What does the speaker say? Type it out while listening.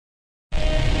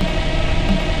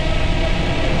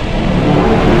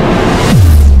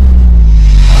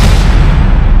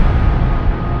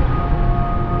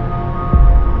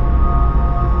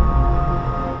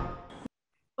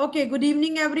Okay, good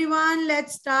evening, everyone.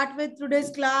 Let's start with today's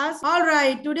class. All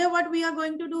right, today what we are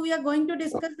going to do, we are going to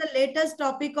discuss the latest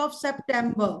topic of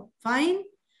September. Fine.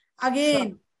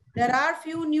 Again, there are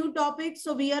few new topics,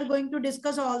 so we are going to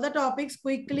discuss all the topics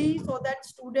quickly so that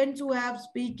students who have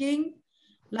speaking,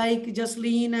 like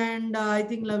Jasleen and I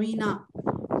think Lavina,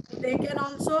 they can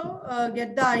also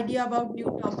get the idea about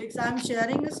new topics. I'm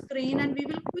sharing a screen and we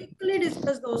will quickly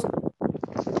discuss those.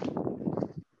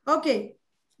 Okay,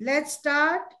 let's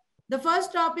start. The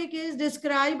first topic is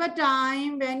describe a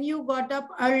time when you got up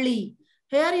early.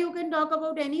 Here you can talk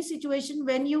about any situation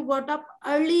when you got up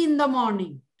early in the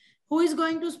morning. Who is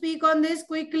going to speak on this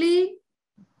quickly?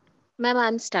 Ma'am,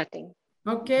 I'm starting.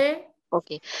 Okay.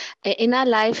 Okay. In our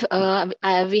life,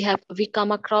 we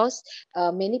come across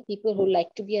many people who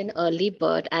like to be an early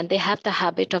bird, and they have the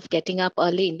habit of getting up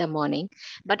early in the morning.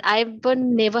 But I was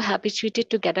never habituated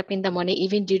to get up in the morning,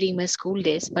 even during my school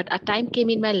days. But a time came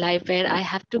in my life where I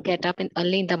have to get up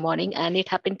early in the morning, and it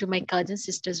happened to my cousin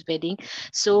sister's wedding.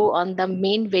 So on the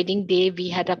main wedding day, we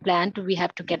had a plan we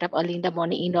have to get up early in the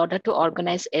morning in order to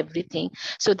organize everything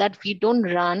so that we don't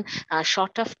run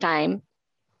short of time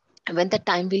when the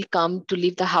time will come to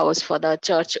leave the house for the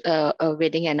church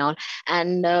wedding and all.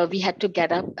 And we had to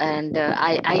get up, and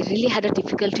I really had a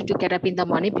difficulty to get up in the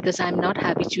morning because I'm not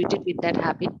habituated with that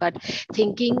habit. But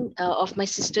thinking of my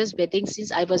sister's wedding,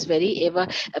 since I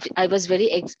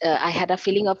had a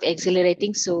feeling of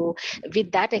exhilarating. So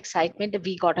with that excitement,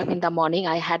 we got up in the morning.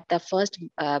 I had the first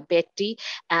bed tea,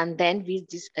 and then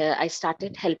I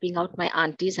started helping out my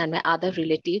aunties and my other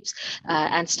relatives,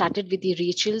 and started with the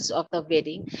rituals of the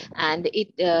wedding. And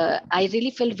I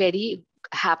really felt very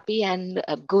happy and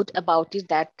good about it,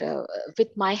 that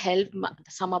with my help,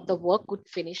 some of the work could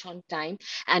finish on time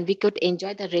and we could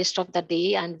enjoy the rest of the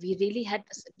day. And we really had,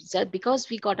 because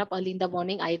we got up early in the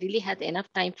morning, I really had enough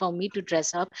time for me to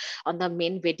dress up on the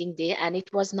main wedding day, and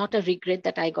it was not a regret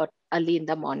that I got early in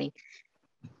the morning.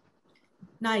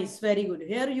 Nice, very good.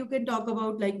 Here you can talk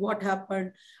about like what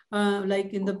happened,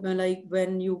 like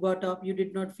when you got up, you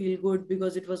did not feel good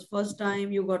because it was first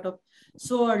time you got up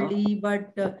so early,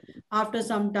 but after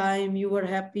some time you were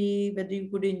happy whether you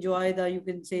could enjoy the, you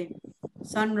can say,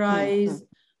 sunrise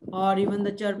or even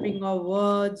the chirping of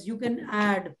words. You can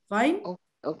add, fine?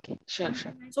 Okay, sure.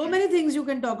 So many things you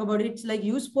can talk about. It's like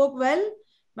you spoke well,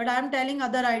 but I'm telling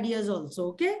other ideas also,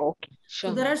 okay? Okay, sure.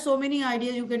 So there are so many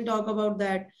ideas you can talk about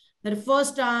that. The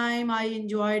first time I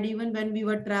enjoyed, even when we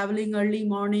were traveling early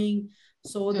morning,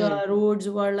 so the roads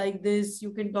were like this. You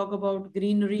can talk about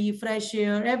greenery, fresh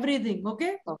air, everything,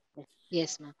 okay? Okay.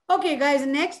 Yes, ma'am. Okay, guys,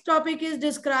 next topic is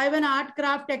describe an art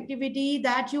craft activity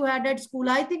that you had at school.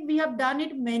 I think we have done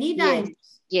it many times.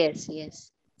 Yes.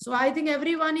 So I think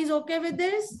everyone is okay with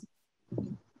this.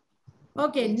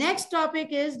 Okay, yes. Next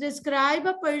topic is describe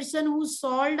a person who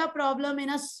solved a problem in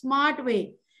a smart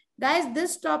way. Guys,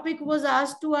 this topic was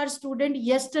asked to our student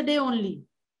yesterday only.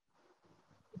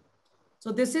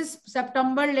 So this is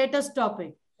September latest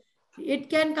topic. It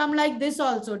can come like this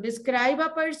also. Describe a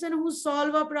person who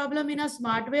solved a problem in a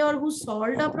smart way or who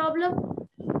solved a problem.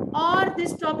 Or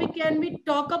this topic can be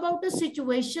talk about a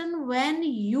situation when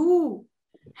you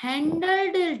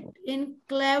handled it in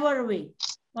clever way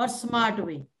or smart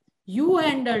way. You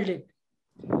handled it.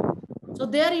 So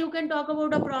there you can talk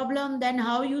about a problem, then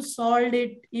how you solved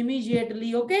it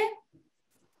immediately, okay?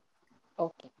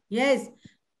 Okay. Yes,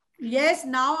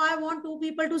 now I want two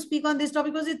people to speak on this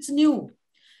topic because it's new.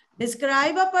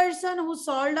 Describe a person who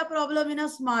solved a problem in a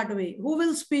smart way. Who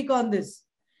will speak on this?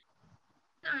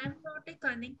 I am not a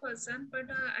cunning person, but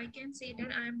I can say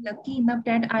that I am lucky enough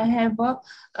that I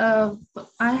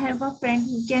have a friend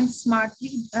who can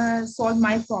smartly solve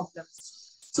my problems.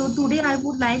 So today I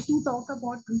would like to talk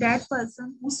about that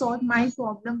person who solved my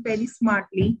problem very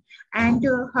smartly, and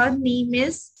her name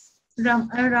is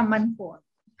Raman Kaur.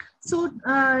 So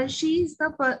she is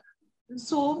the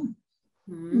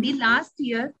last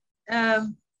year.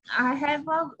 I have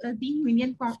the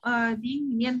union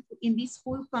in the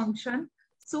school function.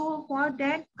 So for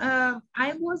that,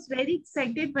 I was very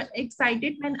excited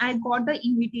when I got the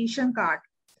invitation card.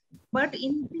 But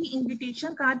in the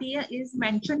invitation card, there is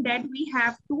mentioned that we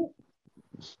have to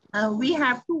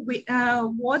wear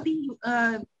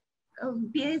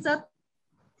there is a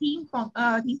theme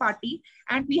party,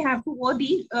 and we have to wear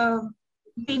the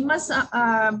famous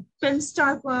film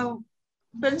star.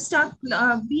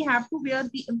 We have to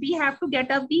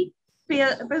get up the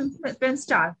film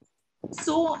star.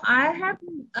 So I have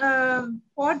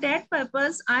for that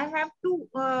purpose I have to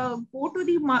went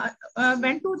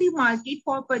to the market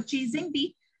for purchasing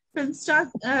the film star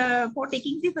for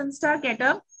taking the film star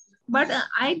getup, but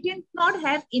I did not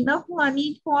have enough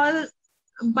money for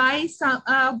buy some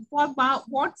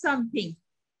bought something.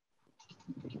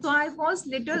 So I was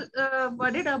little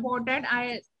worried about that.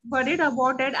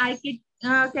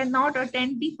 Cannot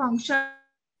attend the function.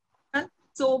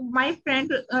 So my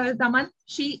friend Daman,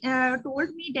 she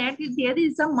told me that there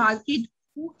is a market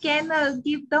who can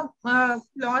give the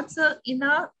clothes in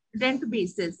a rent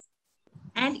basis,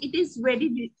 and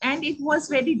it was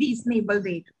very reasonable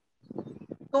rate.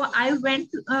 So I went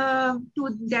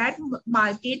to that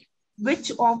market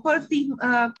which offered the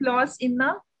clothes in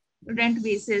a rent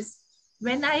basis.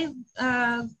 When I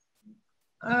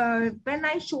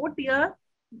showed there,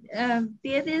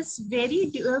 there is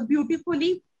very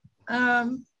beautifully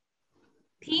um,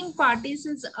 theme parties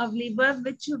is available,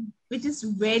 which is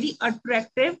very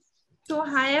attractive. So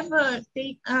I have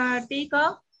take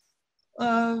a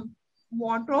uh,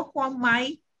 wardrobe for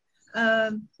my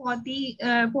for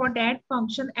that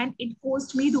function, and it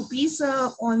cost me rupees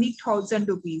only 1,000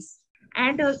 rupees.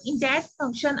 And in that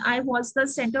function, I was the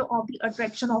center of the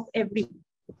attraction of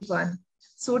everyone.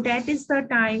 So that is the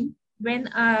time when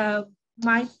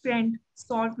my friend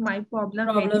solved my problem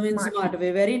very Problem in smartly. smart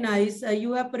way. Very nice.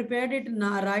 You have prepared it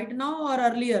now, right now or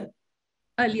earlier?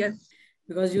 Earlier.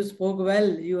 Because you spoke well.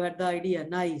 You had the idea.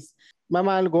 Nice. Ma'am,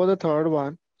 I'll go the third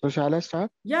one. So shall I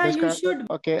start? Yeah, you should.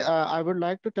 Okay, I would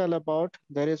like to tell about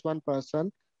there is one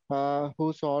person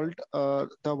who solved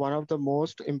the one of the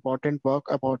most important work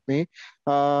about me.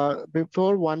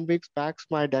 Before 1 week back,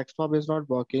 my desktop is not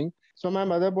working, so my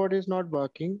motherboard is not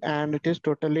working, and it is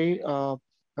totally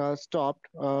stopped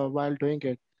while doing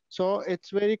it. So it's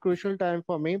very crucial time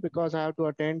for me because I have to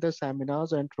attend the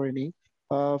seminars and training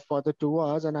for the 2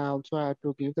 hours, and I also have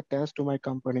to give the test to my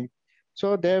company.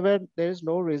 So there is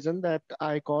no reason that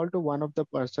I called to one of the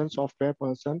person, software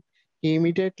person. He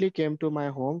immediately came to my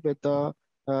home with the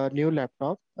new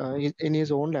laptop, in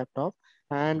his own laptop,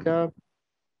 and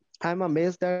I'm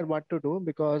amazed at what to do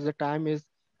because the time is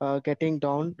getting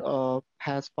down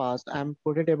has passed. I'm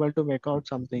couldn't able to make out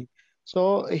something.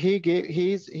 So I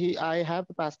have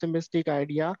the pessimistic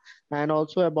idea and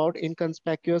also about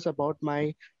inconspicuous about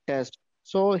my test.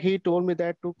 So he told me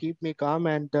that to keep me calm,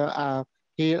 and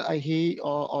he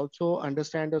also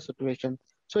understand the situation.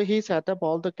 So he set up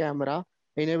all the camera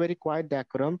in a very quiet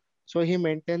decorum. So he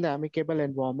maintained the amicable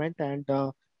environment, and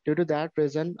due to that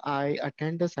reason, I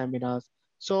attend the seminars.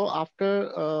 So after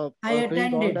I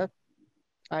doing all attended. that,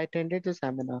 I attended the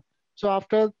seminar. So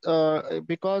after,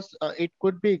 because it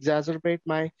could be exacerbate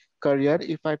my career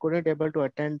if I couldn't able to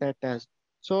attend that test.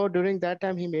 So during that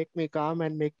time, he make me calm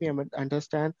and make me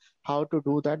understand how to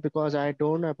do that because I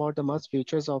don't know about the most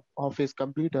features of his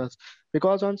computers.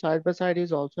 Because on side by side,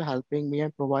 he's also helping me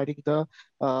and providing the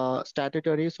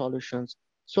statutory solutions.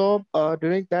 So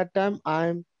during that time,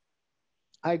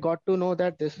 I got to know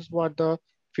that this is what the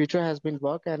future has been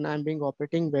work, and I'm being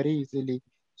operating very easily.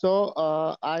 So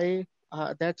I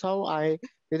that's how I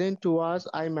within 2 hours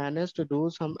I managed to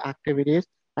do some activities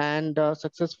and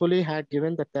successfully had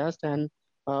given the test and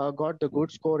got the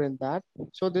good score in that.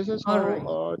 So this is All how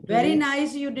right. Very during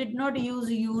nice. You did not use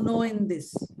in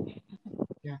this.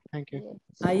 yeah, thank you. Yes.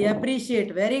 I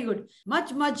appreciate. Very good.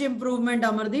 Much improvement,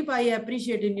 Amardeep. I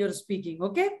appreciate in your speaking.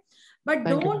 Okay. But Thank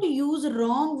you, don't ma'am. use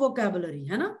wrong vocabulary.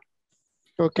 Hai na?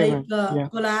 Okay, Like ma'am. Yeah.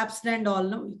 collapsed and all.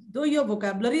 No? Though your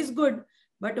vocabulary is good,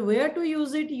 but where to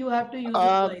use it, you have to use it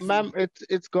wisely. Ma'am,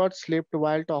 it's got slipped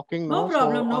while talking No now, so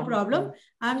problem, no yeah, problem.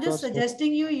 I'm it just got slipped.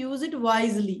 suggesting you use it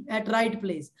wisely at right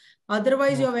place.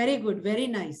 Otherwise, Yeah, you're very good, very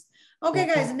nice. Okay,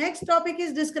 yeah, guys, thank next topic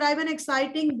is describe an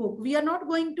exciting book. We are not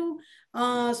going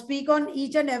to speak on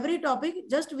each and every topic,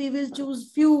 just we will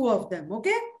choose few of them,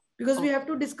 okay? Because we Oh, have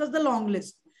to discuss the long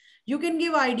list. You can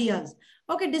give ideas.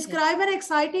 Okay, yes. describe an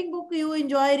exciting book you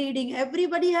enjoy reading.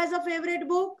 Everybody has a favorite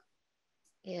book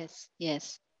Yes.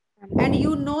 Yes. and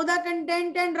you know the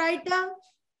content and write down.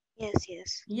 Yes,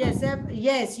 yes. Yes,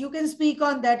 yes, you can speak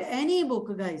on that. Any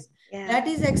book, guys. Yeah. That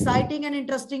is exciting and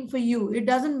interesting for you. It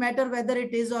doesn't matter whether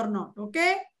it is or not.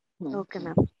 Okay. Okay,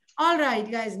 ma'am. All right,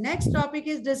 guys. Next topic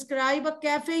is describe a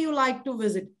cafe you like to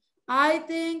visit. I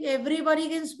think everybody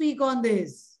can speak on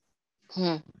this.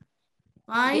 Hmm.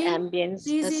 The Fine. ambience,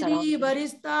 the CCD, surrounding.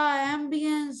 barista,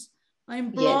 ambience, Yes.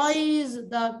 employees,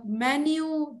 the menu,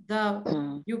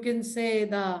 Hmm. you can say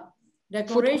the Food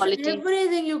decoration, quality.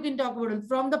 everything you can talk about it.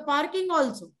 From the parking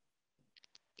also.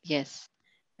 Yes.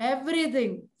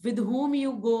 Everything, with whom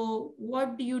you go,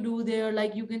 what do you do there,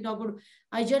 like you can talk about.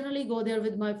 I generally go there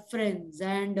with my friends,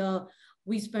 and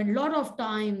we spend a lot of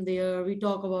time there. We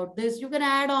talk about this. You can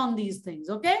add on these things.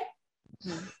 Okay.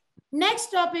 Hmm.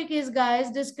 Next topic is,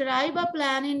 guys, describe a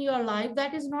plan in your life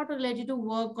that is not related to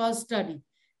work or study.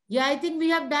 Yeah, I think we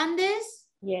have done this.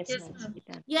 Yes, Yes, ma'am. ma'am. We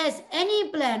done. Yes, any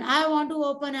plan. I want to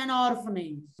open an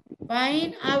orphanage.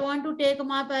 Fine. I want to take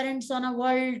my parents on a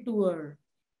world tour.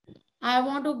 I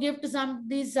want to gift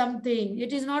something.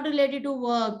 It is not related to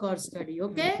work or study.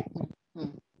 Okay. Hmm.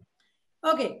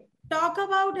 Okay. Talk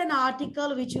about an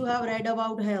article which you have read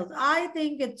about health. I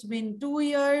think it's been 2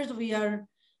 years. We are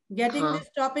getting this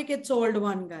topic. It's old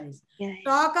one, guys. Yeah.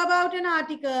 Talk about an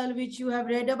article which you have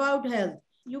read about health.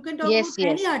 You can talk about Yes,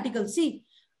 any yes. article. See,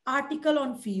 article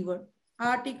on fever,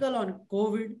 article on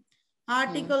COVID,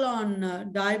 article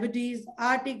on diabetes,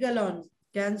 article on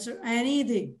cancer,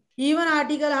 anything. Even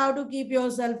article how to keep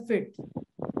yourself fit.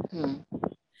 Hmm.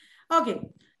 Okay,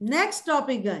 next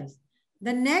topic, guys.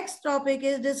 The next topic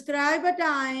is describe a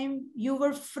time you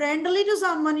were friendly to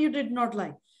someone you did not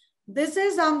like. This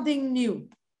is something new.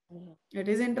 It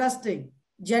is interesting.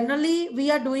 Generally, we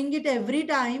are doing it every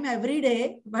time, every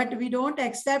day, but we don't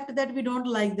accept that we don't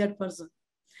like that person.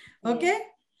 Okay?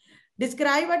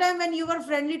 Describe a time when you were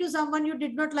friendly to someone you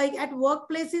did not like. At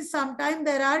workplaces, sometimes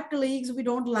there are colleagues we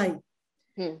don't like,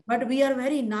 but we are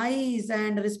very nice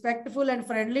and respectful and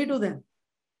friendly to them.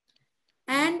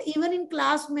 And even in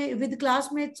with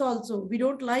classmates also, we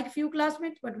don't like few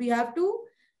classmates, but we have to,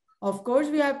 of course,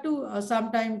 we have to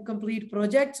sometime complete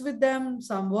projects with them,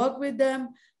 some work with them.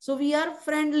 So we are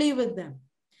friendly with them.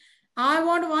 I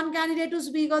want one candidate to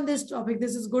speak on this topic.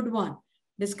 This is good one.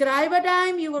 Describe a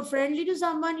time you were friendly to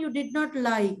someone you did not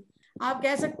like. आप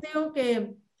कह सकते हो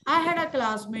कि I had a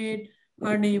classmate,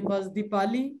 her name was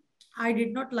Dipali. I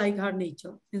did not like her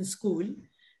nature in school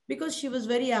because she was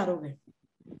very arrogant.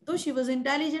 Though she was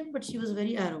intelligent, but she was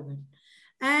very arrogant.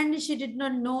 And she did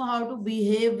not know how to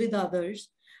behave with others.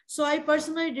 So I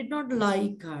personally did not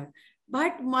like her.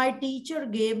 But my teacher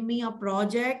gave me a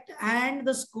project, and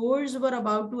the scores were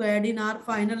about to add in our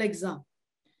final exam.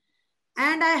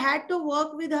 And I had to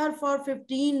work with her for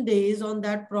 15 days on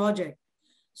that project.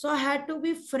 So I had to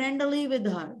be friendly with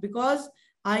her because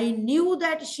I knew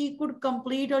that she could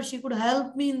complete or she could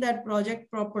help me in that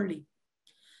project properly.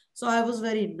 So I was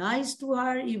very nice to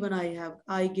her. Even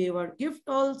I gave her gift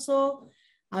also.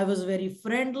 I was very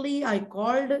friendly. I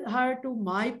called her to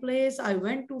my place. I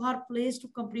went to her place to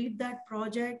complete that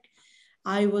project.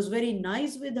 I was very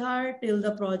nice with her till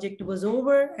the project was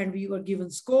over and we were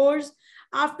given scores.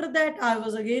 After that, I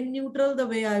was again neutral the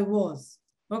way I was.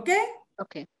 Okay?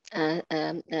 Okay.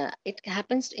 It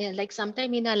happens like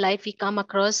sometime in our life we come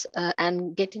across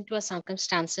and get into a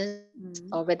circumstances,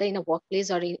 or whether in a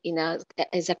workplace or in a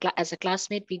as a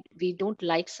classmate, we don't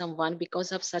like someone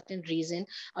because of certain reason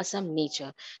or some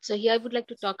nature. So here I would like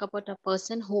to talk about a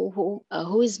person who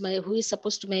is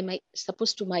supposed to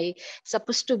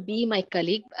be my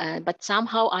colleague, but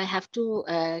somehow I have to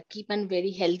keep a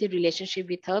very healthy relationship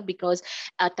with her, because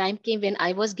a time came when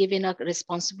I was given a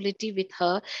responsibility with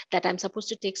her that I'm supposed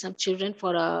to take some children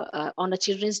for on a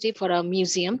children's day for a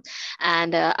museum,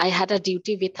 and I had a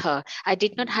duty with her. I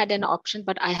did not had an option,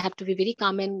 but I have to be very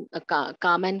calm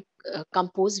and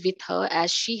composed with her,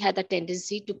 as she had a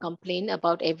tendency to complain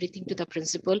about everything to the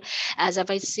principal. As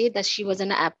if I say that she was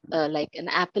like an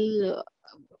apple.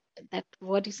 That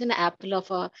what is an apple of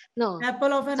a no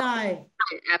Apple of an eye.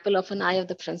 apple of an eye of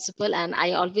the principal, and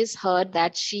I always heard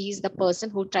that she is the person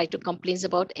who try to complains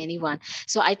about anyone.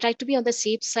 So I try to be on the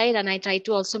safe side, and I try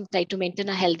to also try to maintain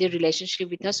a healthy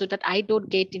relationship with her so that I don't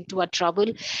get into a trouble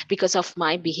because of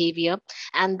my behavior.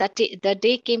 And the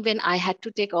day came when I had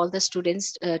to take all the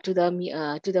students to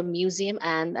the museum,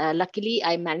 and luckily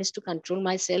I managed to control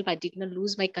myself. I did not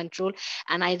lose my control,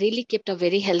 and I really kept a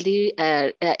very healthy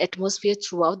atmosphere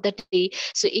throughout the day.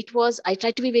 So it was, I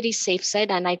tried to be very safe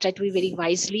side, and I tried to be very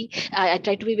wisely. I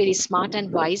tried to be very smart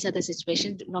and wise at the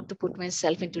situation, not to put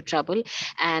myself into trouble.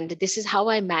 And this is how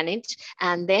I managed.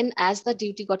 And then as the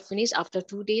duty got finished after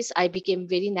 2 days, I became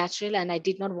very natural, and I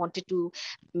did not wanted to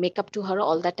make up to her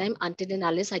all the time, until and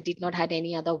unless I did not had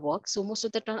any other work. So most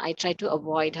of the time I tried to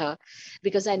avoid her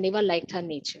because I never liked her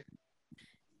nature.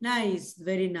 Nice,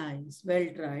 very nice. Well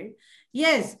tried.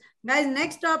 Yes, guys,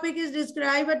 next topic is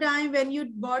describe a time when you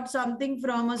bought something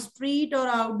from a street or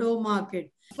outdoor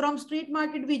market. From street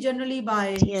market, we generally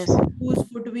buy Yes. shoes,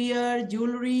 footwear,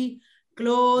 jewelry,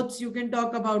 clothes. You can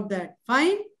talk about that.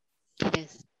 Fine?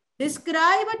 Yes.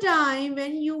 Describe a time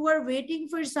when you were waiting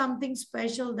for something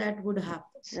special that would happen.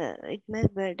 So it my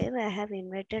birthday. I have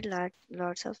invited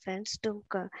lots of friends to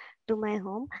my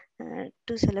home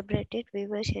to celebrate it. We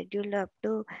were scheduled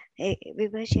we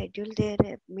were scheduled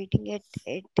their meeting at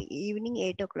the evening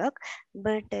 8 o'clock.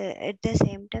 But at the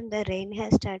same time the rain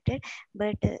has started.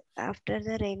 But after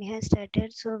the rain has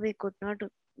started, so we could not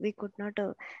we could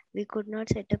not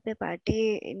set up a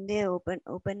party in the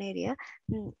open area,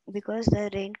 because the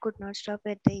rain could not stop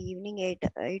at the evening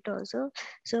 8 also.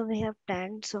 So we have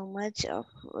planned so much of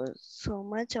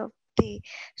the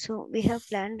so we have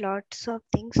planned lots of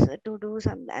things to do,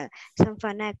 some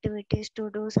fun activities, to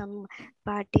do some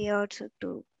party, or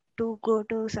to go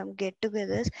to some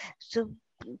get-togethers. So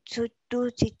to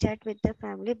chit chat with the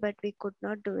family, but we could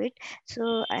not do it.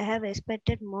 So I have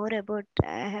expected a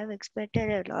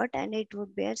lot, and it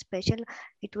would be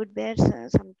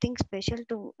something special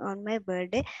to on my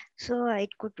birthday. So it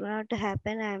could not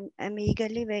happen. I'm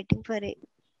eagerly waiting for it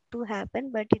to happen,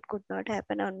 but it could not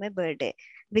happen on my birthday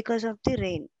because of the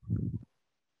rain.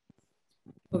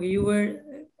 Okay, you were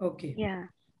okay. Yeah.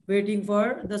 Waiting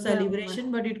for the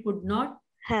celebration, but it could not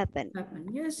Happen. happen.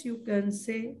 Yes, you can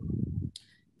say.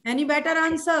 Any better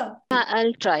answer?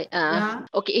 I'll try. Yeah.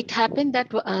 Okay, it happened that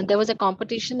there was a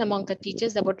competition among the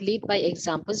teachers that would lead by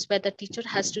examples, where the teacher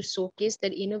has to showcase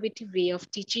their innovative way of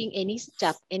teaching any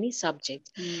subject.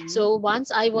 So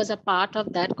once I was a part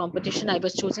of that competition, I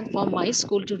was chosen for my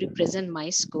school to represent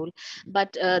my school.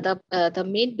 But the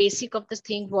main basic of the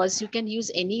thing was you can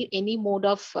use any mode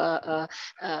of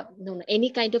no, any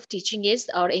kind of teaching is,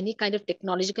 or any kind of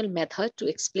technological method to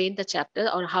explain the chapter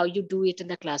or how you do it in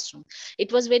the classroom.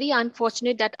 It was very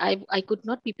unfortunate that I could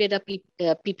not prepare the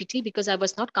PPT because I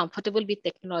was not comfortable with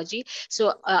technology.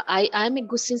 So I'm a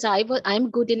good, since I'm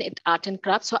good in art and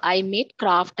craft, so I made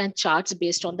craft and charts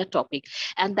based on the topic.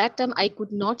 And that time I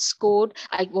could not score.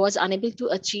 I was unable to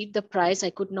achieve the prize.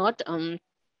 I could not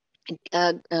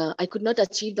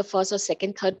achieve the first or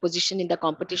second, third position in the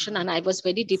competition, and I was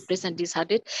very depressed and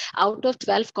disheartened. Out of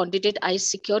 12 candidates, I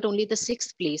secured only the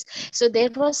sixth place. So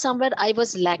there was somewhere I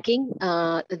was lacking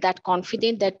that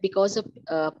confidence, that because of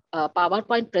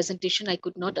PowerPoint presentation, I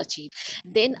could not achieve.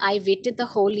 Then I waited the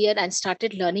whole year and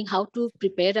started learning how to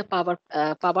prepare a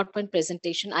PowerPoint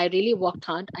presentation. I really worked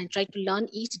hard and tried to learn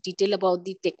each detail about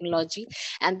the technology.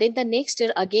 And then the next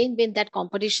year, again, when that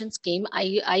competitions came,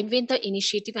 I went the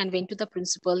initiative and went to the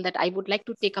principal that I would like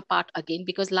to take a part again,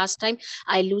 because last time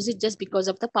I lose it just because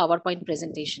of the PowerPoint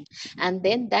presentation. And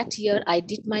then that year I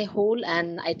did my whole,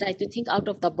 and I tried to think out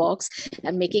of the box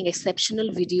and making exceptional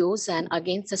videos and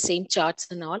against the same charts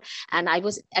and all. And I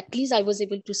was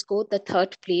able to score the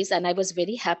third place, and I was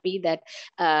very happy that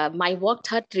my work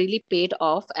had really paid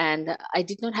off, and I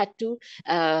did not have to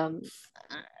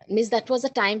means that was a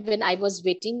time when I was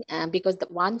waiting, because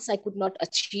once I could not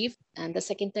achieve, and the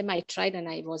second time I tried and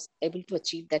I was able to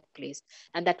achieve that place.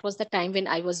 And that was the time when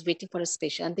I was waiting for a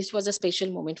special, and this was a special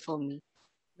moment for me.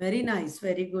 Very nice.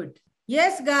 Very good.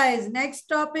 Yes, guys. Next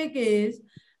topic is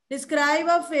describe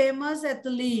a famous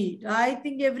athlete. I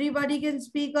think everybody can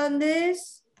speak on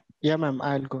this. Yeah, ma'am,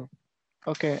 I'll go.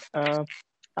 Okay.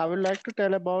 I would like to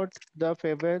tell about the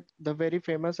very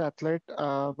famous athlete,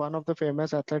 one of the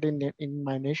famous athlete in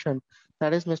my nation.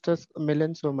 That is Mr.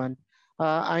 Milan Suman.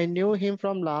 I knew him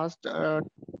from last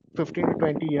 15 to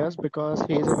 20 years because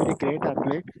he is a very great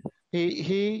athlete.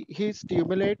 He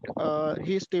stimulate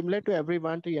to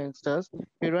everyone, to youngsters.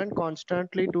 He ran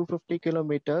constantly 250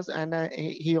 kilometers, and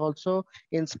he also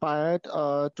inspired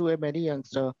to a many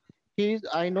youngster.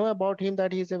 I know about him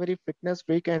that he's a very fitness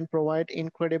freak and provide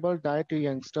incredible diet to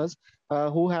youngsters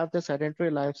who have the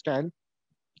sedentary lifestyle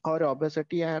or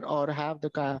obesity and or have the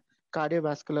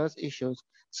cardiovascular issues.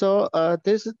 So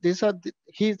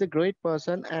he's a great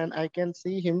person, and I can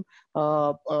see him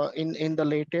in the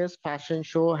latest fashion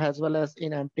show as well as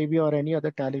in MTV or any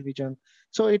other television.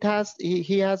 So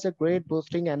he has a great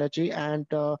boosting energy and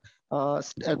a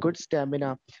good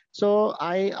stamina. So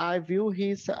I viewed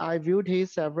his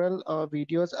several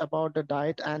videos about the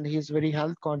diet, and he's very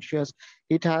health conscious.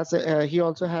 He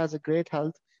also has a great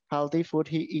healthy food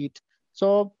he eats.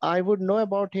 So I would know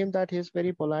about him that he's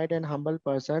very polite and humble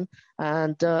person,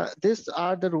 and these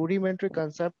are the rudimentary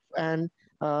concept and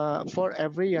for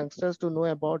every youngsters to know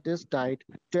about this diet,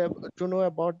 to know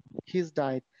about his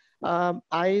diet. When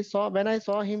I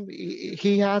saw him,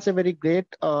 he has a very great,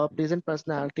 pleasant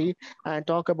personality and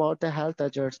talk about the health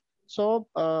hazards. So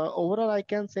overall, I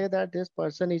can say that this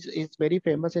person is very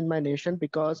famous in my nation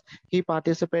because he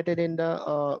participated in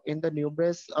the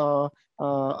numerous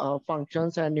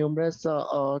functions and numerous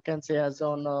can say as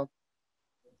on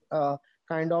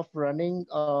kind of running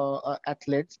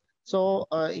athletes. So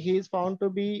he is found to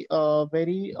be a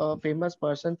very famous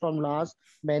person from last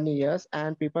many years,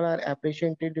 and people are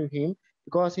appreciating to him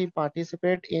because he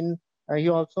participate in. He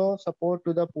also support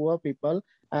to the poor people.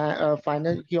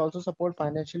 He also support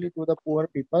financially to the poor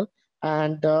people,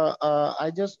 and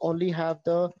I just only have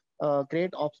the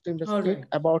great All optimistic right.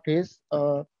 about his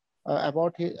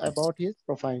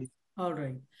profile. All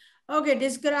right. Okay,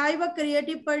 describe a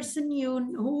creative person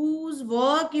whose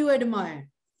work you admire.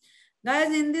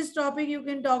 Guys, in this topic, you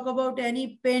can talk about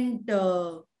any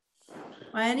painter,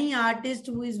 any artist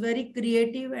who is very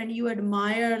creative and you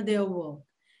admire their work.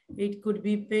 It could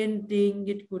be painting,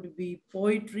 it could be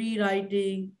poetry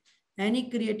writing, any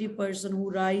creative person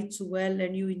who writes well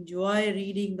and you enjoy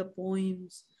reading the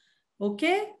poems.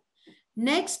 Okay?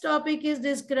 Next topic is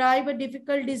describe a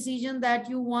difficult decision that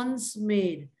you once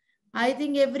made. I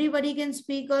think everybody can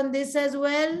speak on this as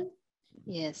well.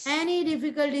 Yes. Any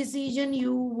difficult decision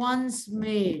you once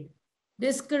made.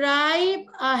 Describe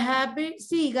a habit.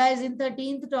 See, guys, in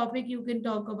 13th topic, you can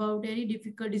talk about any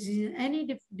difficult decision,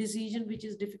 any decision which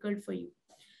is difficult for you.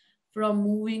 From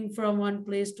moving from one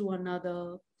place to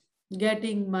another,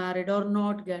 getting married or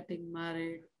not getting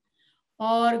married,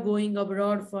 or going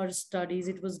abroad for studies.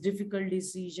 It was difficult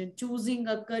decision. Choosing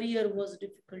a career was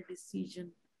difficult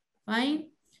decision.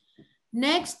 Fine.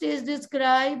 Next is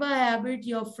describe a habit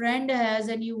your friend has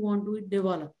and you want to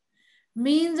develop.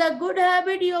 Means a good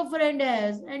habit your friend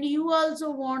has and you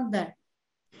also want that.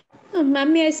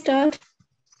 Ma'am, may I start?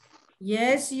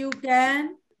 Yes, you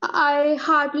can. I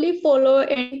hardly follow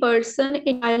any person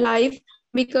in my life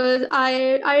because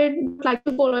I don't like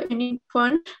to follow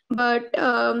anyone. But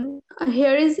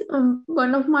here is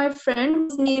one of my friend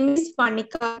whose name is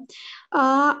Vanika.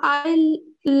 I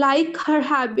like her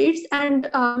habits, and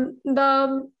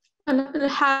the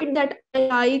habit that I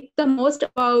like the most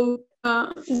about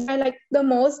I like the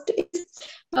most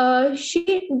is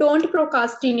she don't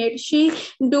procrastinate. She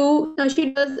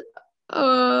does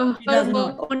her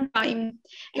work on time.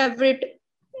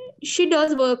 She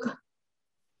does work.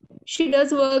 She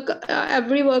does work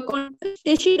every work on.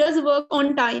 She does work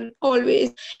on time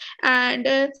always, and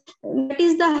that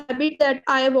is the habit that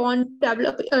I want to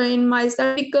develop in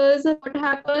myself. Because what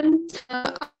happened,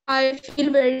 I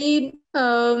feel very.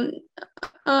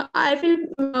 I feel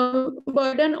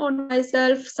burden on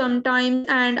myself sometimes,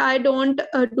 and I don't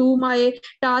do my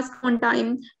task on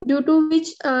time, due to which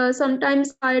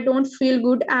sometimes I don't feel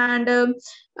good, and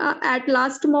at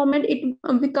last moment it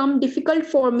become difficult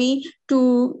for me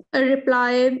to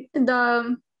reply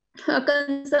the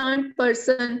concerned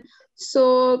person.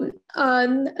 So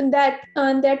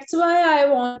that's why I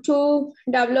want to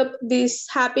develop this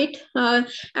habit,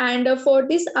 and for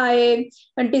this I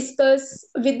discuss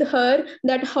with her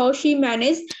that how she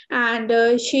managed, and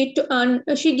she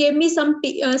gave me some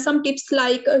tips,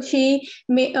 like she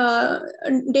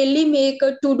daily make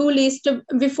a to-do list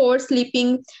before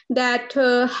sleeping, that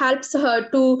helps her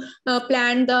to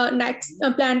plan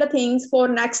the things for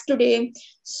next day.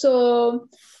 So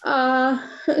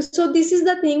this is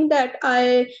the thing that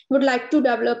I would like to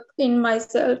develop in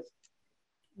myself.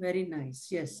 Very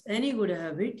nice. Yes. Any good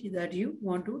habit that you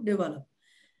want to develop.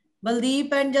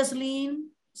 Baldeep and Jasleen,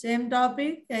 same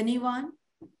topic. Anyone?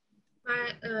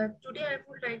 Today I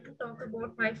would like to talk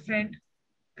about my friend,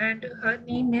 and her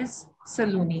name is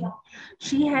Saloni.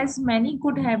 She has many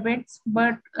good habits,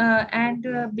 but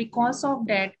because of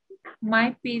that,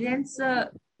 my parents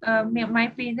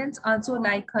also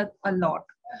like her a lot.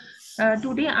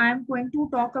 Today I am going to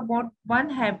talk about one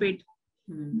habit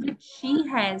which she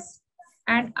has,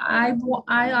 and I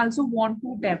also want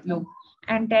to develop,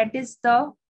 and that is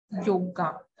the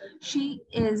yoga. She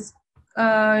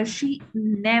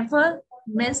never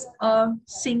miss a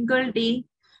single day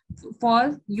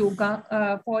for yoga.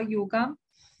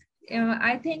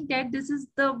 I think that this is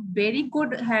the very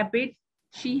good habit.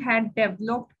 She had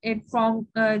developed it from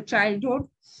childhood.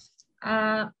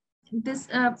 This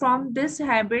From this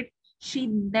habit, she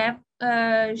never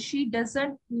she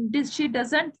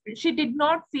did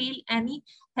not feel any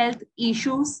health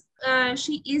issues.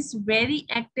 She is very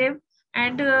active,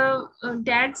 and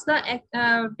that's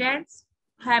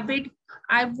habit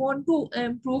I want to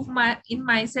improve in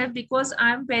myself, because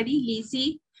I'm very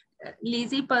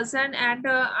lazy person, and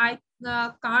I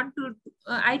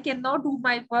cannot do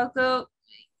my work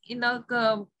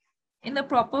in a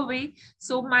proper way.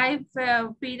 So my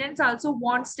parents also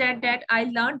wants that I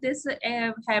learned this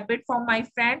habit from my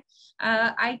friend.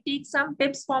 I take some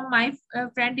tips from my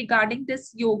friend regarding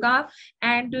this yoga,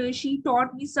 and she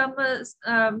taught me some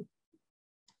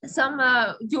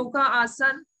yoga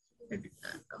asan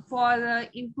for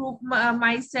improve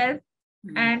myself,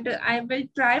 and I will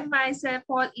try myself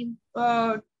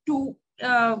to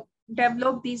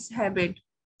develop this habit.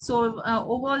 So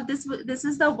overall, this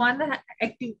is the one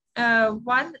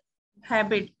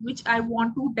habit which I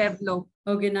want to develop.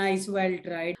 Okay, nice, well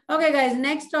tried. Okay, guys,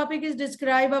 next topic is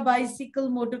describe a bicycle,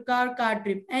 motor car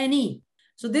trip. Any.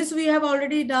 So this we have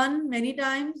already done many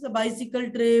times, a bicycle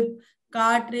trip,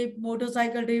 car trip,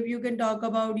 motorcycle trip. You can talk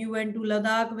about you went to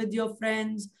Ladakh with your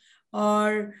friends,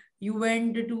 or you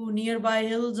went to nearby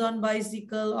hills on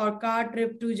bicycle, or car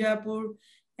trip to Jaipur.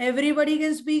 Everybody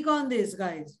can speak on this,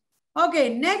 guys.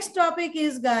 Okay, next topic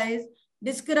is, guys,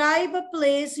 describe a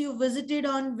place you visited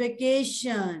on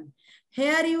vacation.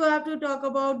 Here you have to talk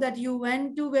about that you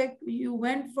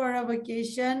went for a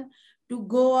vacation to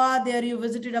Goa. There you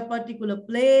visited a particular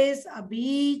place, a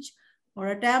beach or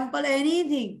a temple,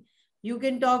 anything. You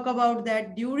can talk about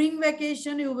that during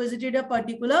vacation you visited a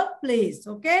particular place,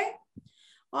 okay?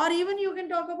 Or even you can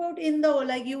talk about in the,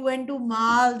 like you went to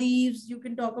Maldives, you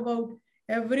can talk about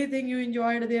everything you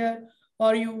enjoyed there.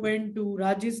 Or you went to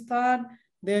Rajasthan,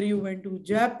 there you went to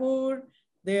Jaipur,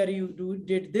 there you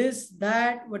did this,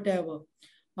 that, whatever.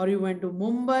 Or you went to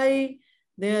Mumbai,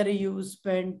 there you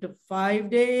spent 5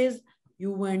 days.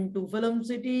 You went to Film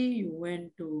City, you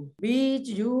went to beach,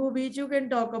 you can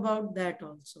talk about that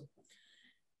also.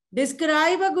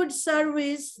 Describe a good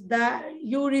service that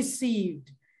you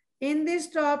received. In this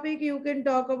topic, you can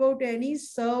talk about any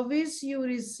service you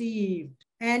received.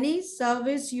 Any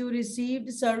service you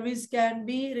received. Service can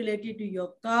be related to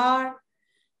your car,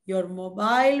 your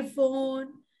mobile phone,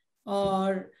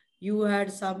 or you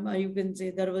had some, you can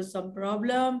say there was some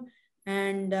problem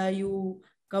and you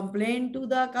complained to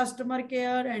the customer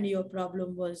care and your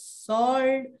problem was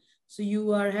solved. So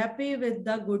you are happy with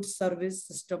the good service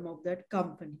system of that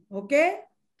company. Okay?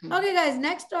 Okay, guys,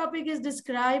 next topic is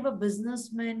describe a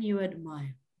businessman you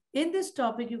admire. In this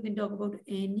topic, you can talk about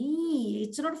any,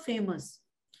 it's not famous.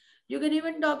 You can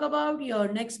even talk about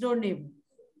your next door neighbor.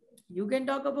 You can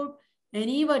talk about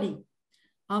anybody.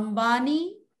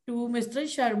 Ambani to Mr.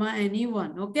 Sharma,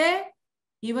 anyone, okay?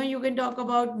 Even you can talk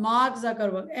about Mark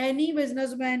Zuckerberg. Any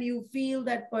businessman you feel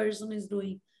that person is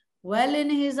doing well in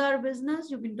his or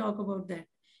business, you can talk about that.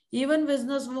 Even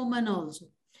businesswoman also.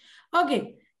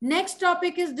 Okay, next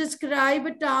topic is describe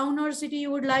a town or city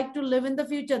you would like to live in the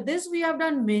future. This we have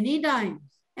done many times.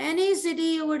 Any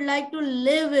city you would like to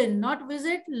live in, not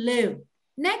visit, live.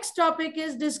 Next topic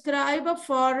is describe a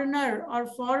foreigner or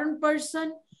foreign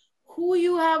person who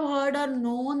you have heard or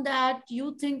known that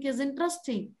you think is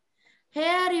interesting.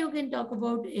 Here you can talk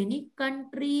about any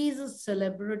country's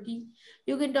celebrity.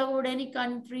 You can talk about any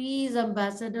country's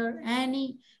ambassador,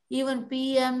 any even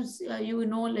PMs, you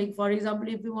know, like for example,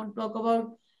 if you want to talk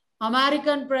about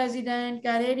American president,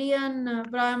 Canadian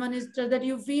prime minister, that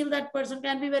you feel that person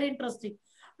can be very interesting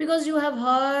because you have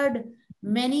heard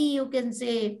many, you can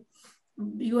say,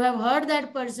 you have heard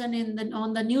that person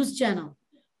on the news channel.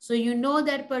 So you know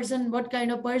that person, what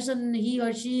kind of person he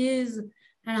or she is,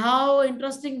 and how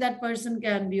interesting that person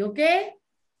can be, okay?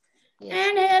 Yes.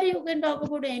 And here you can talk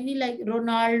about any like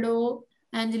Ronaldo,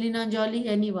 Angelina Jolie,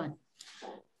 anyone.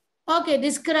 Okay,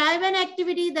 describe an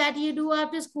activity that you do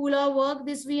after school or work.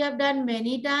 This we have done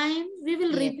many times. We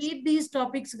will repeat these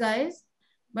topics, guys,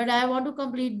 but I want to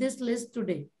complete this list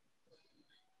today.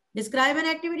 Describe an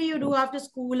activity you do after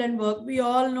school and work. We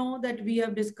all know that we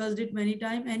have discussed it many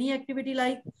times. Any activity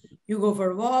like you go for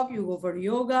a walk, you go for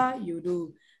yoga,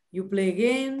 you play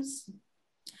games,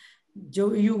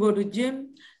 you go to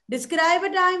gym. Describe a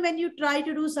time when you try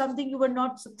to do something you were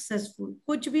not successful.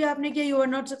 कुछ भी आपने किया, you were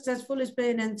not successful. इस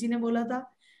पे Nancy ने बोला था.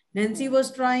 Nancy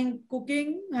was trying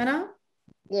cooking, है ना?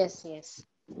 Yes, yes.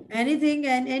 Anything,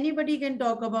 and anybody can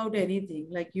talk about anything.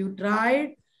 Like you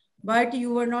tried, but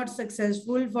you were not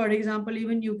successful. For example,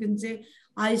 even you can say,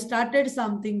 I started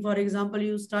something. For example,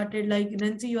 you started like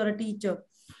Nancy, you are a teacher.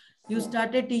 You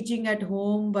started teaching at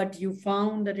home, but you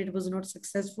found that it was not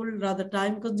successful, rather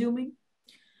time consuming.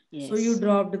 Yes. So you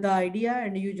dropped the idea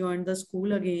and you joined the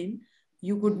school again.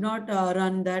 You could not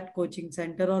run that coaching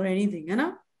center or anything, you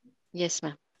know? Yes,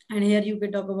 ma'am. And here you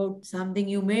can talk about something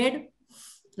you made,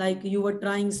 like you were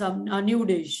trying a new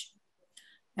dish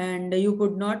and you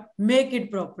could not make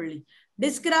it properly.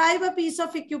 Describe a piece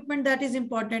of equipment that is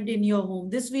important in your home.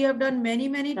 This we have done many,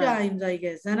 many times, I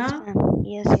guess. Anna?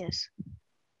 Yes, yes.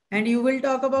 And you will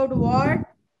talk about what?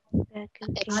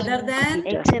 Other than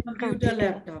computer,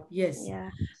 laptop. Yes. Yeah.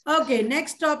 Okay,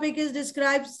 next topic is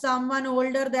describe someone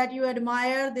older that you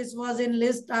admire. This was in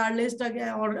our list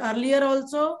again, or earlier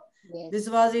also. Yes. This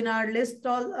was in our list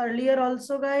earlier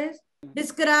also, guys.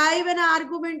 Describe an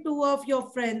argument two of your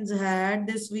friends had.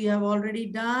 This we have already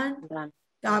done.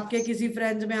 आपके किसी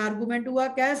friends में argument हुआ,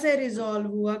 कैसे resolve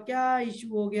हुआ, क्या issue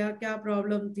हो गया, क्या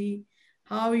प्रॉब्लम थी,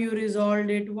 how you resolved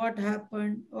it, what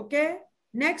happened. Okay,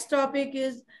 next topic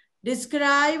is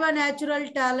describe a natural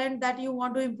talent that you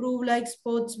want to improve, like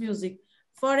sports music.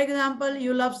 For example,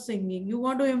 you love singing, you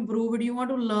want to improve it, you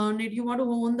want to learn it, you want to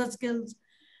hone the skills.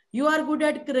 You are good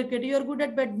at cricket, you are good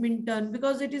at badminton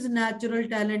because it is natural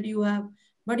talent you have,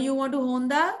 but you want to hone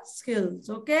the skills.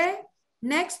 Okay.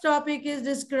 Next topic is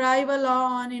describe a law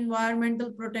on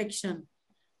environmental protection.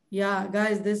 Yeah,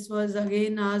 guys, this was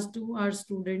again asked to our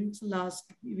students last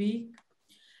week.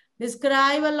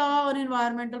 Describe a law on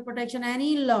environmental protection.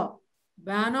 Any law.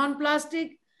 Ban on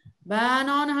plastic, ban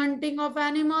on hunting of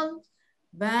animals,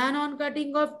 ban on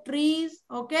cutting of trees.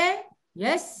 Okay.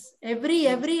 Yes,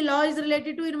 every law is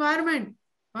related to environment.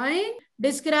 Fine.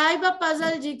 Describe a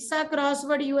puzzle, jigsaw,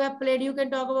 crossword you have played. You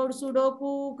can talk about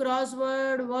Sudoku,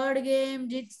 crossword, word game,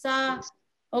 jigsaw.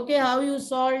 Okay, how you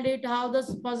solved it, how the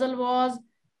puzzle was.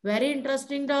 Very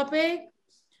interesting topic.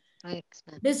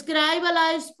 Describe a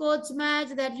live sports match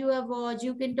that you have watched.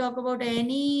 You can talk about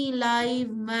any live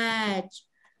match.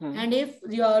 And if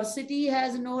your city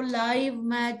has no live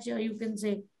match, you can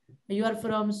say you are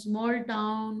from small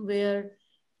town where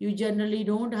you generally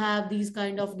don't have these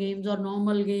kind of games or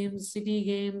normal games, city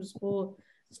games or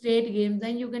state games.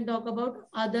 Then you can talk about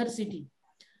other city.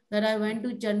 That I went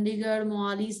to Chandigarh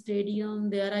Mohali Stadium.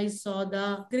 There I saw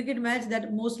the cricket match,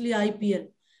 that mostly IPL.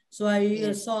 So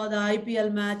I saw the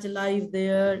IPL match live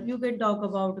there. You can talk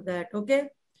about that. Okay.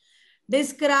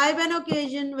 Describe an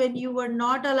occasion when you were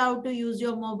not allowed to use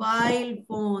your mobile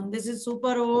phone. This is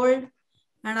super old.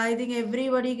 And I think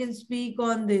everybody can speak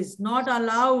on this. Not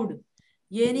allowed.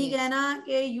 ये नहीं कहना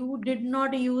कि you did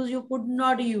not use, you could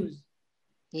not use.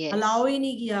 Allow ही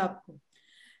नहीं किया आपको.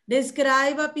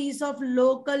 Describe a piece of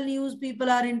local news people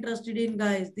are interested in,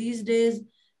 guys. These days,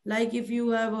 like if you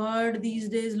have heard, these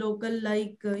days local,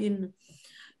 like in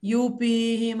UP,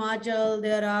 Himachal,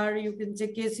 there are, you can say,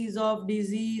 cases of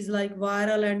disease like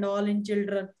viral and all in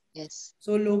children. Yes.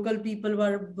 So local people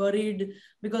were worried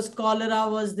because cholera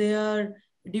was there.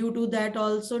 Due to that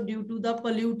also, due to the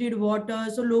polluted water.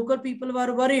 So local people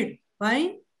were worried.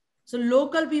 Fine. So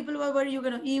local people were worried. You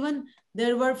can even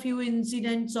there were few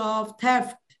incidents of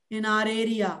theft in our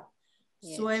area.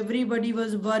 Yes. So everybody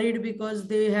was worried because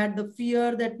they had the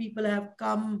fear that people have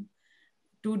come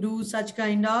to do such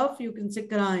kind of, you can say,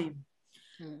 crime.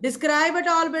 Describe a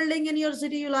tall building in your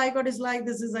city you like or dislike.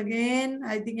 This is again,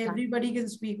 I think everybody can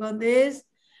speak on this.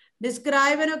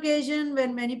 Describe an occasion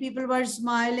when many people were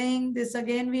smiling. This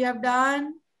again we have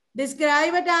done.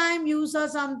 Describe a time you saw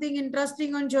something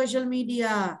interesting on social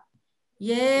media.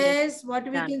 Yes, what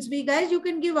we can speak, guys, you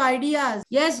can give ideas.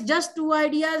 Yes, just 2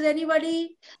 ideas,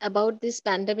 anybody? About this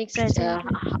pandemic,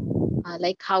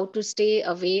 like how to stay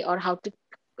away or how to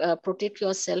protect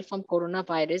yourself from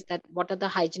coronavirus, that what are the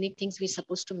hygienic things we're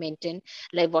supposed to maintain,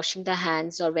 like washing the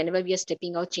hands or whenever we are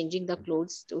stepping out, changing the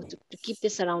clothes to keep the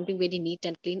surrounding very neat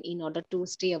and clean in order to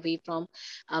stay away from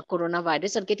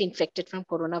coronavirus or get infected from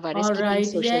coronavirus. All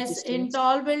right. Yes, in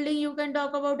tall building, you can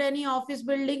talk about any office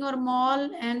building or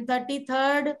mall. And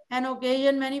 33rd, an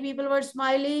occasion, many people were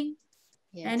smiling.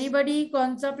 Yes. Anybody?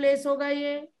 कौन सा place होगा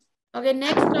ये? Okay,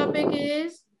 next topic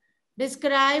is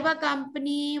describe a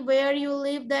company where you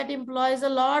live that employs a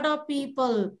lot of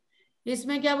people.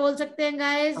 इसमें क्या बोल सकते हैं,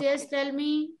 guys? Okay. Yes, tell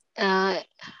me.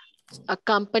 A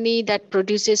company that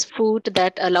produces food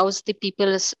that allows the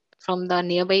people from the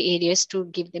nearby areas to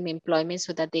give them employment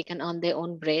so that they can earn their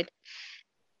own bread.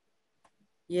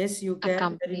 Yes, you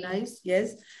can. Very nice.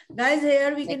 Yes. Guys,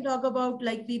 here we can talk about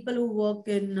like people who work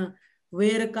in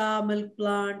Verka milk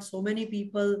plant. So many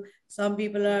people. Some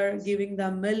people are giving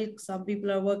them milk. Some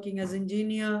people are working as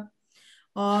engineer.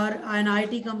 Or an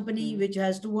IT company which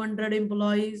has 200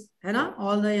 employees. है ना?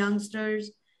 All the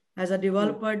youngsters as a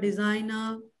developer,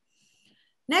 designer.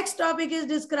 Next topic is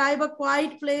describe a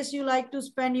quiet place you like to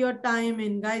spend your time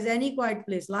in. Guys, any quiet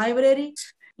place. Library,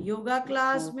 yoga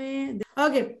class mein.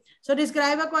 Okay. So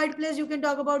describe a quiet place. You can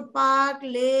talk about park,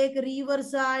 lake,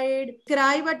 riverside.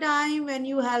 Describe a time when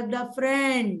you helped a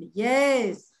friend.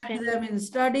 Yes. You helped them in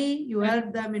study. You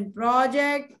helped them in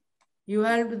project. You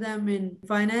helped them in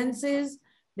finances.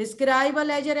 Describe a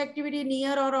leisure activity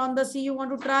near or on the sea you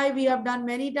want to try. We have done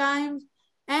many times.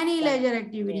 Any leisure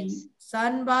activity. Yes.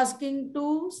 Sun basking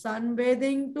to,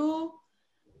 sunbathing to.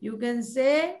 You can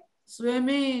say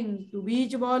swimming to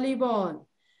beach volleyball.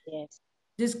 Yes.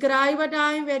 Describe a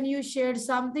time when you shared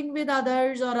something with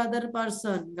others or other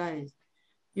person, guys.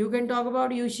 You can talk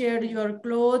about you shared your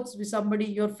clothes with somebody,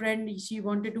 your friend. She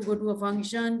wanted to go to a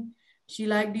function. She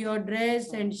liked your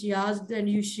dress and she asked and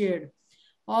you shared.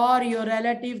 Or your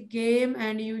relative came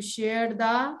and you shared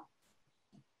the...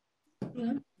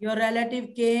 Your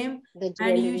relative came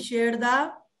and you shared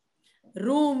the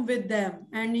room with them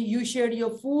and you shared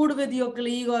your food with your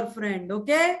colleague or friend.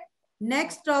 Okay.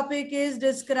 Next topic is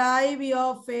describe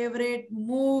your favorite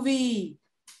movie.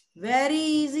 Very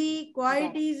easy,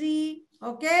 quite easy.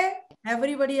 Okay.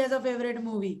 Everybody has a favorite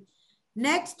movie.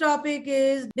 Next topic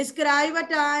is describe a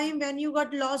time when you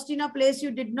got lost in a place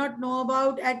you did not know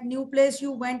about. At new place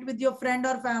you went with your friend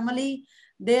or family.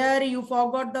 There you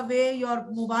forgot the way. Your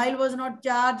mobile was not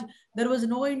charged. There was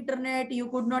no internet. You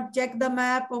could not check the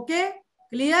map. Okay,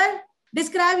 clear?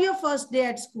 Describe your first day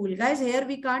at school. Guys, here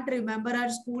we can't remember our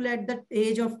school at the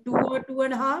age of 2 or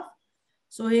 2.5.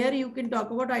 So here you can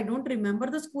talk about, I don't remember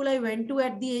the school I went to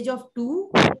at the age of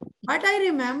 2, but I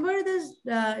remember this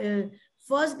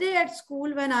first day at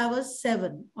school when I was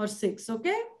 7 or 6,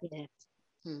 okay? Yes.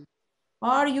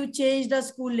 Or you changed the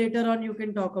school later on, you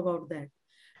can talk about that.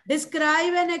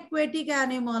 Describe an aquatic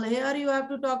animal. Here you have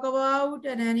to talk about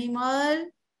an animal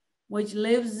which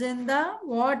lives in the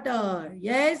water.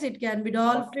 Yes, it can be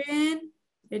dolphin.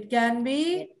 It can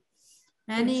be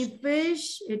any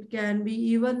fish. It can be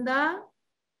even the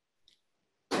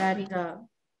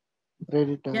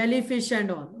jellyfish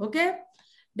and all. Okay.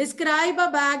 Describe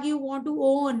a bag you want to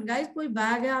own. Guys, कोई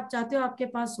bag है आप चाहते हो आपके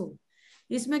पास हो.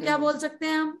 इसमें क्या बोल सकते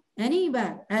हैं हम? Any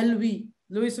bag. LV,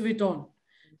 Louis Vuitton.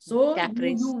 So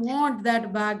you want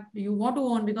that bag, you want to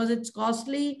own because it's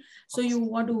costly. So you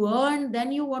want to earn,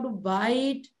 then you want to buy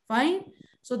it. Fine.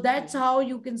 So that's how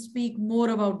you can speak more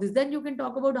about this. Then you can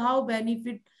talk about how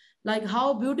benefit, like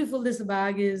how beautiful this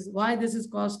bag is, why this is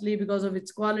costly because of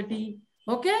its quality.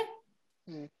 Okay.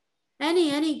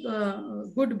 Any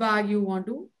good bag you want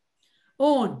to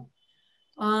own.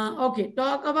 Okay.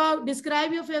 Talk about,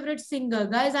 describe your favorite singer.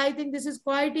 Guys, I think this is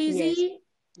quite easy.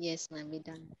 Yes, ma'am, we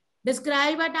done.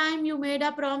 Describe a time you made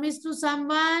a promise to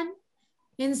someone.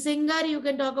 In singer, you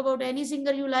can talk about any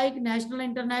singer you like, national,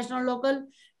 international, local.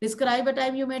 Describe a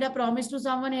time you made a promise to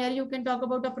someone. Here you can talk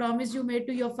about a promise you made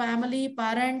to your family,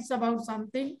 parents about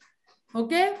something.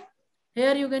 Okay.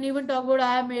 Here you can even talk about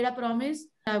I have made a promise.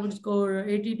 I would score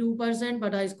 82%,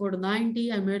 but I scored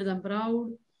 90. I made them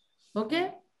proud.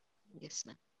 Okay. Yes,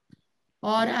 ma'am.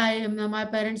 Or my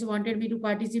parents wanted me to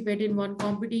participate in one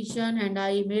competition and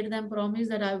I made them promise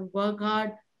that I will work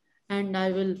hard and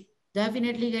I will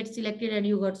definitely get selected, and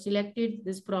you got selected,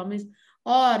 this promise.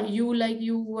 Or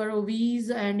you were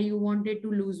obese and you wanted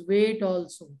to lose weight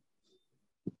also.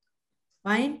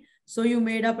 Fine. So you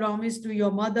made a promise to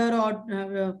your mother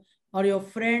or your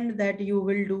friend that you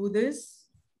will do this.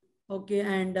 Okay,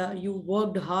 and you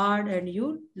worked hard and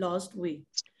you lost weight.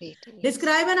 Yes.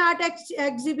 Describe an art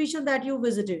exhibition that you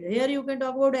visited. Here you can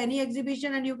talk about any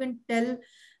exhibition and you can tell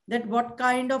that what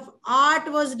kind of art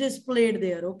was displayed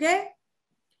there. Okay.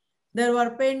 There were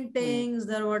paintings,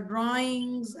 there were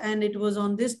drawings, and it was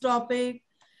on this topic.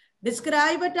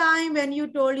 Describe a time when you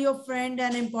told your friend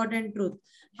an important truth.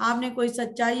 आपने कोई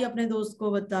सच्चाई अपने दोस्त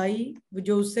को बताई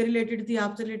जो उससे related थी,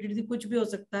 आपसे रिलेटेड थी, कुछ भी हो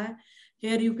सकता है.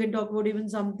 Here you can talk about even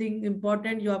something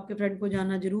important जो आपके फ्रेंड को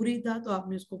जानना जरूरी था, तो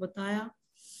आपने उसको बताया.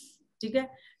 ठीक है.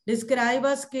 Describe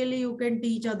a skill you can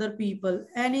teach other people.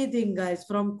 Anything, guys,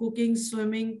 from cooking,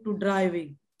 swimming to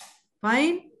driving.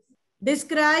 Fine.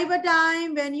 Describe a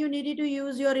time when you needed to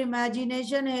use your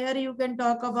imagination. Here you can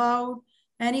talk about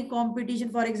any competition.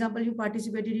 For example, you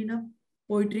participated in a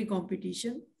poetry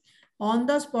competition. On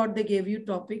the spot, they gave you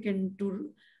topic and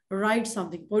to write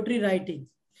something, poetry writing,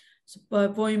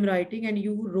 poem writing, and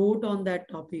you wrote on that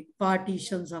topic,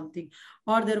 partition something.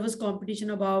 Or there was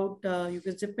competition about, you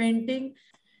can say, painting.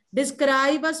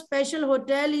 Describe a special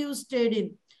hotel you stayed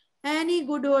in. Any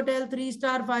good hotel,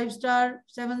 3-star, 5-star,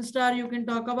 7-star, you can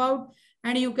talk about,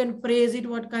 and you can praise it,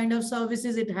 what kind of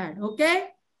services it had. Okay.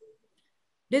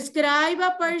 Describe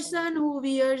a person who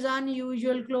wears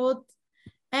unusual clothes.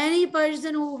 Any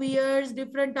person who wears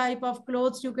different type of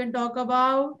clothes, you can talk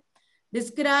about.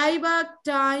 Describe a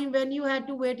time when you had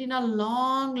to wait in a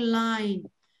long line.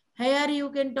 Here you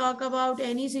can talk about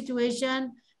any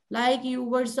situation like you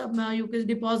were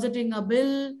depositing a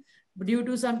bill. Due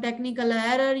to some technical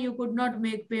error, you could not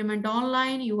make payment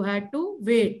online. You had to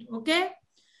wait. Okay.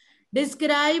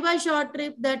 Describe a short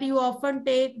trip that you often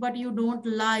take but you don't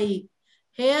like.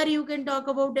 Here you can talk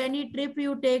about any trip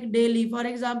you take daily. For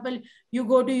example, you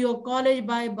go to your college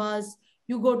by bus,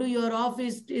 you go to your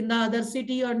office in the other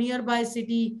city or nearby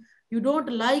city. You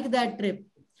don't like that trip.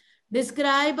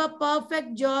 Describe a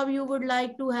perfect job you would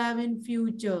like to have in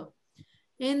future.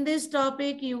 In this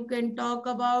topic, you can talk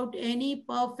about any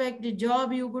perfect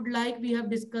job you would like. We have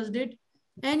discussed it.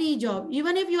 Any job,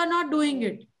 even if you are not doing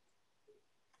it.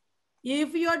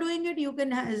 If you are doing it, you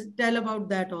can tell about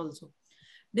that also.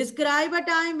 Describe a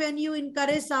time when you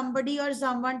encourage somebody or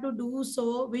someone to do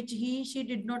so, which she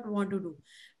did not want to do.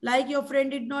 Like your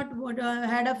friend did not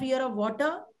had a fear of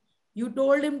water. You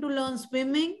told him to learn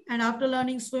swimming, and after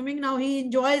learning swimming, now he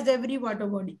enjoys every water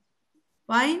body.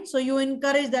 Fine. So you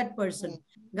encourage that person.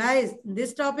 Guys,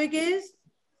 this topic is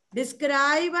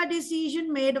describe a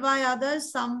decision made by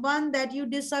others, someone that you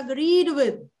disagreed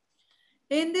with.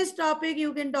 In this topic,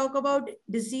 you can talk about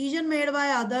decision made by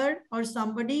other or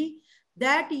somebody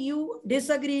that you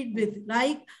disagreed with.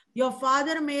 Like your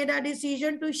father made a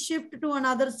decision to shift to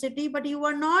another city, but you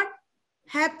were not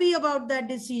happy about that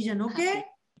decision, okay?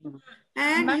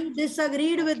 And you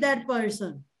disagreed with that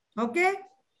person, okay?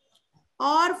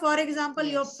 Or for example,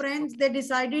 your friends, they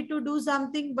decided to do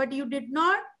something, but you did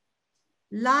not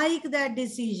like that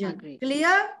decision.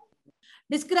 Clear?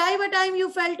 Describe a time you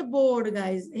felt bored,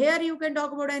 guys. Here you can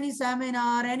talk about any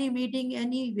seminar, any meeting,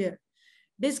 anywhere.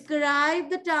 Describe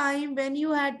the time when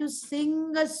you had to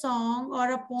sing a song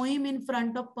or a poem in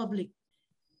front of public.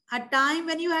 A time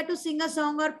when you had to sing a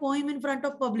song or poem in front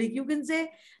of public. You can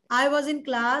say, I was in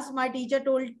class, my teacher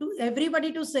told to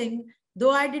everybody to sing.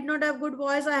 Though I did not have good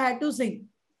voice, I had to sing.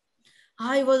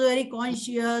 I was very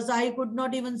conscious. I could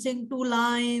not even sing 2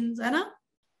 lines, है ना?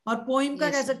 और poem का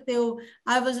कह सकते हो,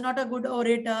 I was not a good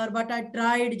orator but I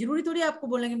tried. जरूरी थोड़ी आपको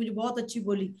बोलेंगे मुझे बहुत अच्छी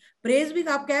बोली. प्रेज भी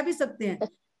आप कह भी सकते हैं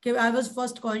कि I was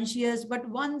first conscious but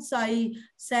once I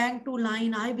sang 2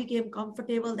 line, I became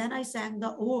comfortable, then I sang the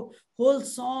whole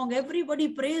song, everybody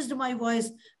praised my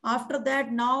voice. After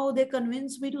that, now they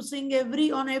convince me to sing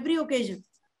on every occasion.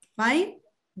 Fine.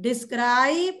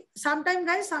 Describe. Sometime,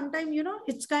 guys, sometime, you know,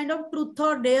 it's kind of truth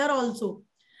or dare also.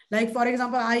 Like for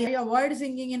example, I avoid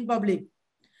singing in public.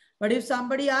 But if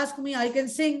somebody asks me, I can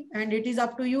sing, and it is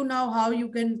up to you now how you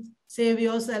can save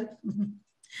yourself.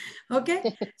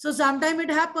 Okay. So sometimes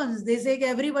it happens. They say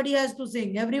everybody has to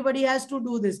sing. Everybody has to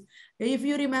do this. If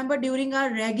you remember during our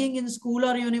ragging in school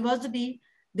or university,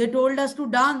 they told us to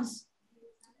dance.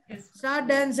 Start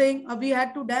dancing. We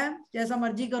had to dance. Jaisa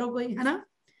marji karo koi, hai na?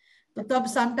 So tab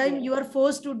sometime you are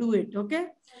forced to do it. Okay.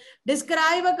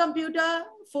 Describe a computer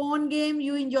phone game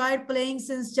you enjoyed playing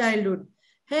since childhood.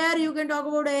 Here you can talk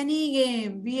about any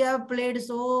game. We have played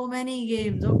so many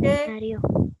games, okay? Mario.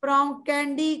 From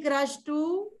Candy Crush to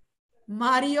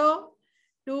Mario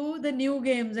to the new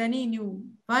games, any new.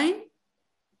 Fine?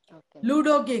 Okay.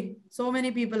 Ludo King. So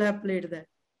many people have played that.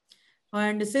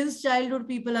 And since childhood,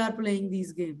 people are playing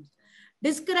these games.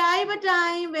 Describe a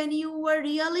time when you were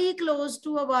really close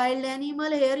to a wild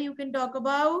animal. Here you can talk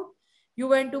about you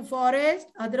went to forest,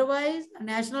 otherwise a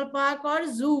national park or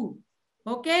zoo.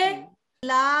 Okay?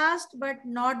 Last but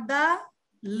not the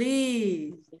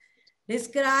least,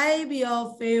 describe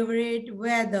your favorite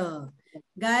weather.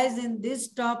 Guys, in this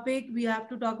topic, we have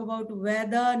to talk about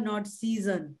weather, not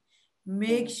season.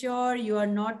 Make sure you are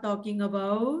not talking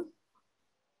about,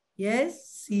 yes,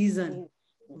 season.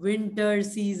 Winter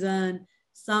season,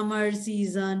 summer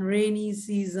season, rainy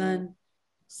season,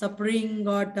 spring,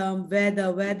 autumn,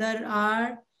 weather. Weather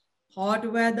are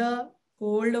hot weather,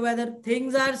 cold weather.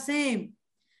 Things are same.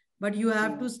 But you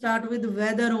have to start with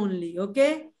weather only,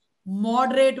 okay?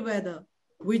 Moderate weather,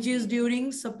 which is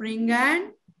during spring and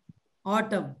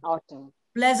autumn.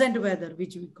 Pleasant weather,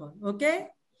 which we call, okay?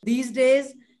 These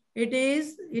days, it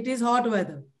is hot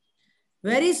weather.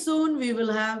 Very soon, we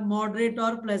will have moderate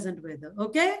or pleasant weather,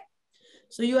 okay?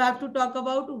 So you have to talk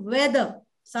about weather.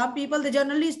 Some people, they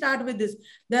generally start with this.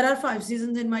 There are 5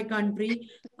 seasons in my country,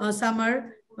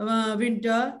 summer,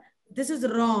 winter. This is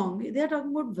wrong. They are talking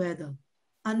about weather.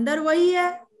 अंदर वही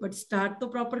है, but start तो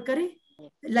proper करे.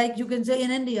 Like you can say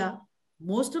in India,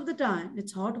 most of the time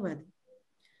it's hot weather,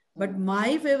 but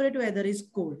my favorite weather is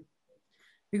cold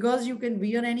because you can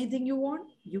wear anything you want,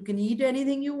 you can eat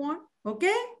anything you want.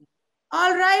 Okay.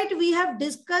 All right, we have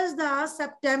discussed the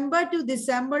September to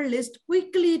December list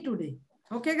quickly today.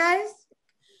 Okay, guys.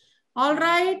 All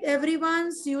right,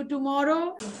 everyone. See you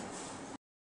tomorrow.